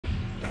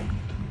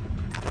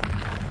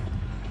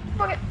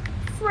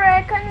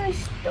Frick, can you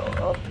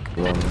stop?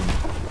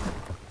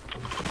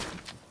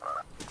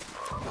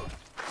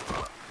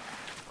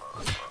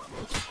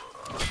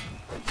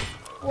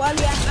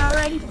 Wally, I'm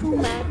already full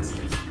max.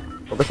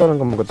 ¿Por qué salen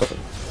como que todo?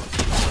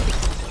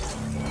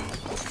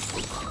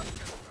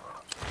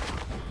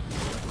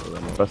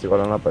 Casi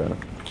valen la pena.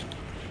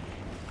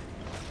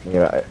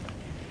 Mira,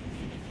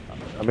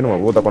 a mí no me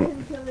gusta cuando...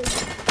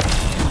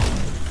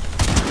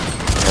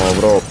 No,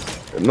 bro,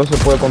 no se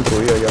puede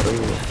construir allá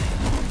arriba.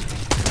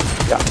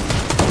 Ya.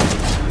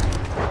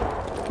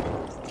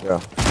 Ya.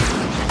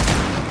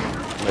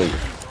 Ahí.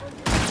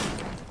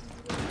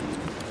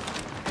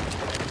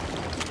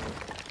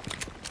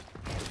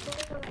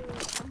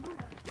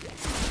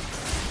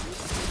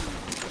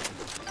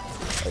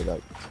 Ahí,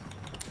 ahí.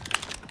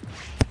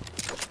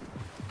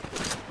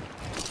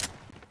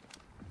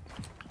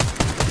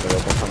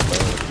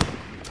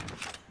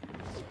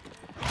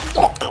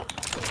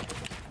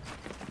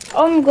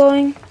 I'm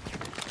going.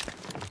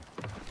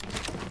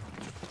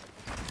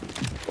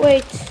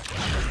 Wait.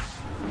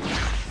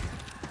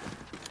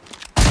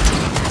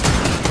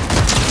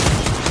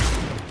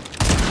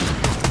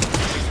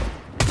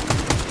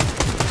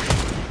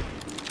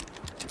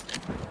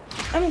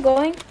 I'm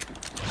going.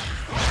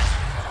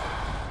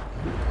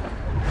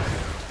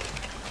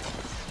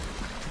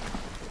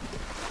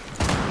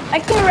 I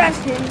can rush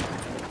him.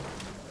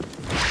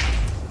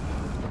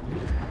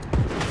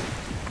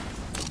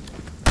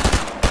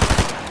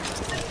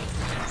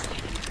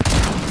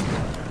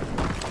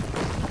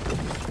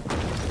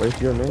 What is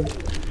your name?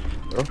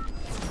 Bro?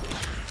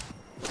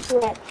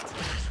 Fred.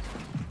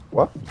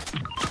 What?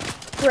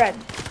 Fred.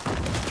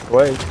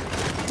 Wait.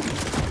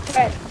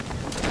 Fred.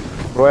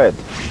 Fred.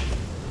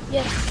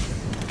 Yes.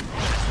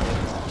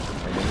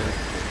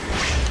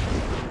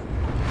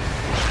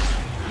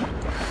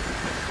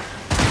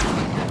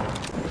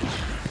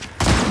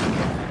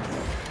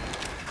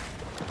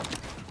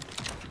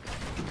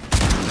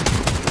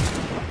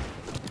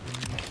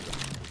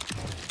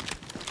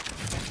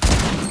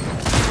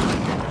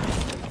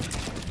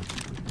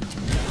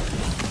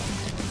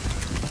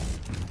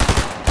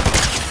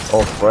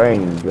 Oh,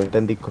 friend, yo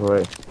entendí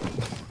correcto.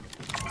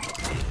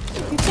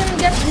 You can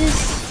get this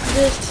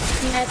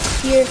net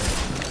here.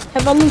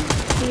 Have a look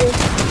here.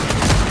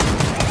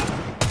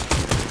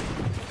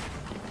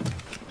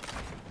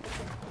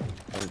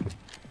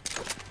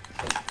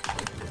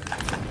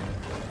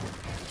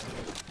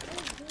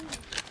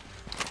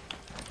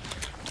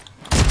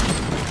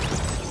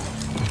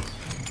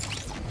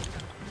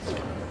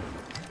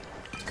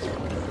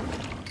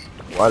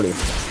 Wally,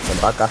 ven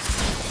para acá.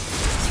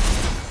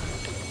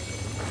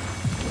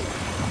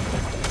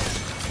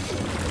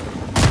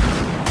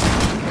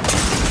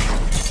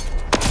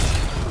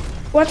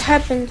 What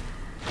happened?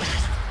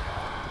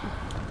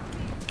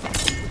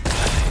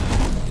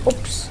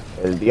 Oops.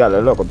 El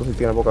diablo, loco, tú sí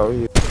tienes poca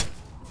vida.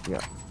 Ya.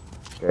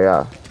 ¿Qué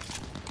ya?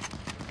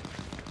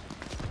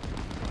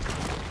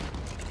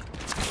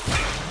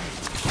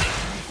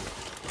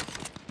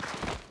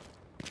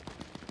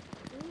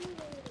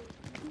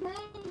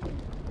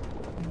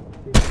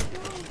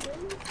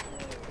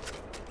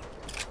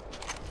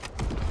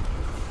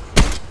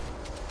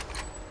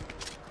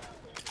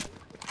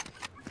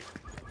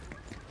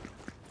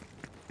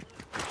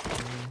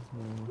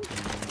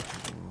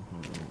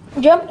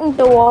 Jump in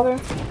the water.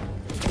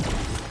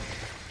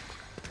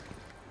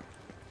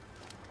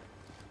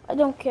 I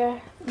don't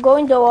care. Go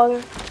in the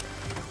water.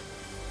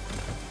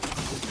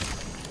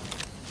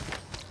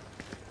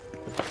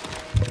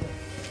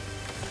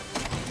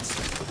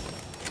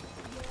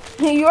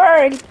 You are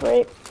already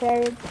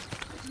prepared.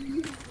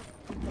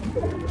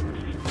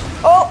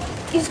 Oh,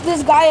 it's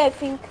this guy, I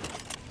think.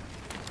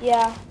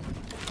 Yeah.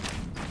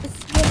 It's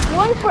just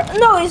one per-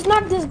 No, it's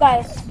not this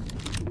guy.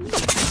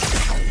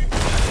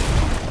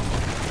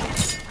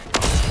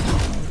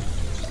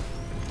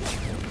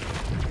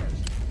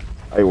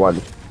 Ahí,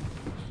 Wally.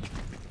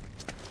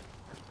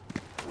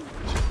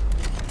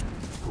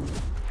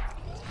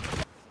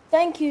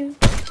 Thank you.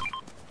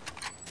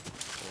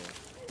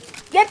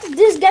 Get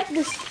this, get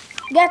this.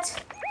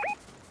 Get.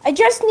 I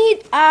just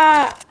need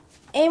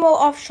ammo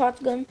of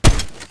shotgun.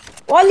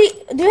 Wally,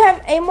 do you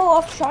have ammo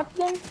of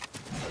shotgun?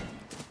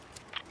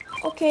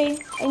 Okay,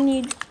 I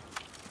need.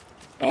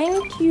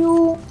 Thank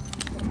you.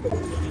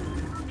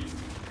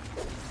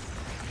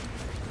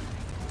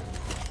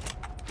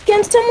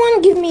 Can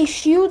someone give me a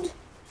shield?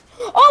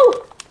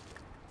 Oh!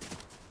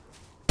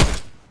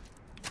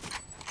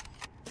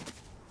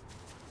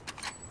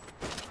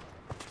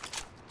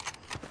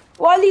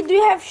 Wally, do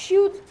you have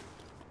shield?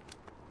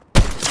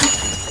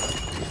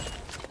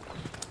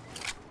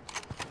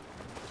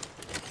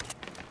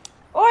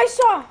 Oh,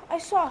 I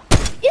saw.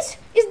 It's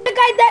the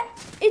guy that,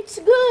 it's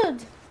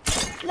good.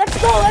 Let's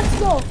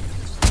go.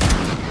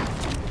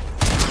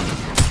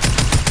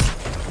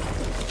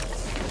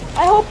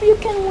 I hope you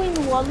can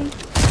win, Wally.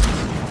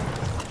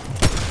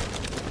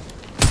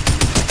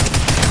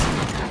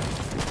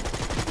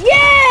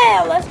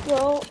 Yeah, let's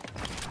go.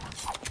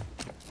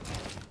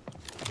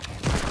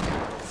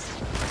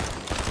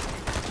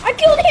 I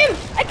killed him.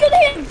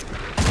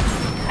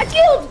 I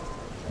killed!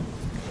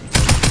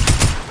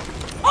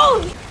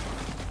 Oh!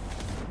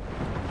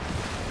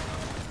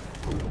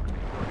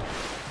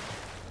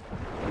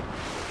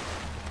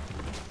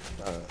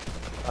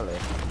 Dale.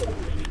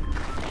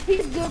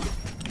 He's good.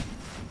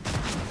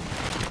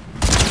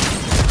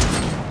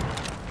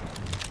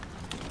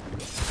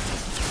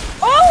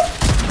 Oh!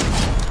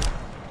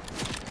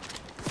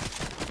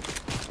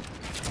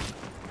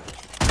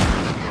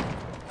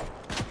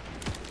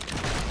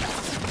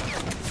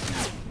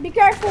 Be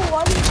careful,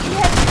 Wally. You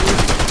have to...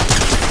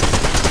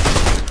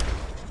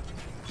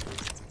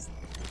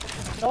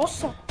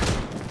 Nossa.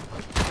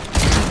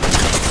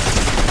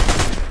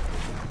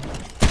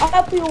 I'll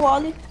help you,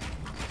 Wally.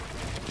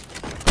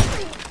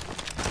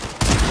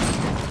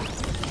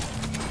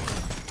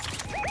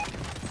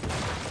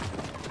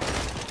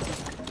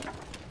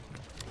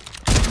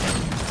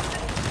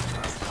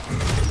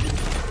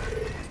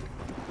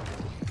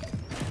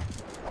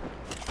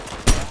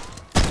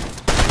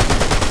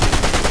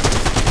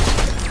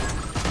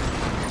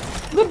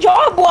 Good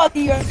job,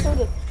 Wally. You're so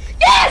good.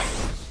 Yes!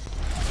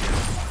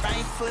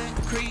 Right foot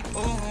creep,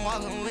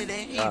 walking with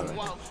that heat.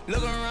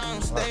 Look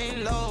around, stay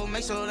low,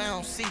 make sure they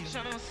don't see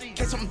you.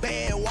 Catch them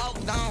bad,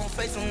 walk down,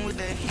 face them with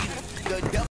that heat. The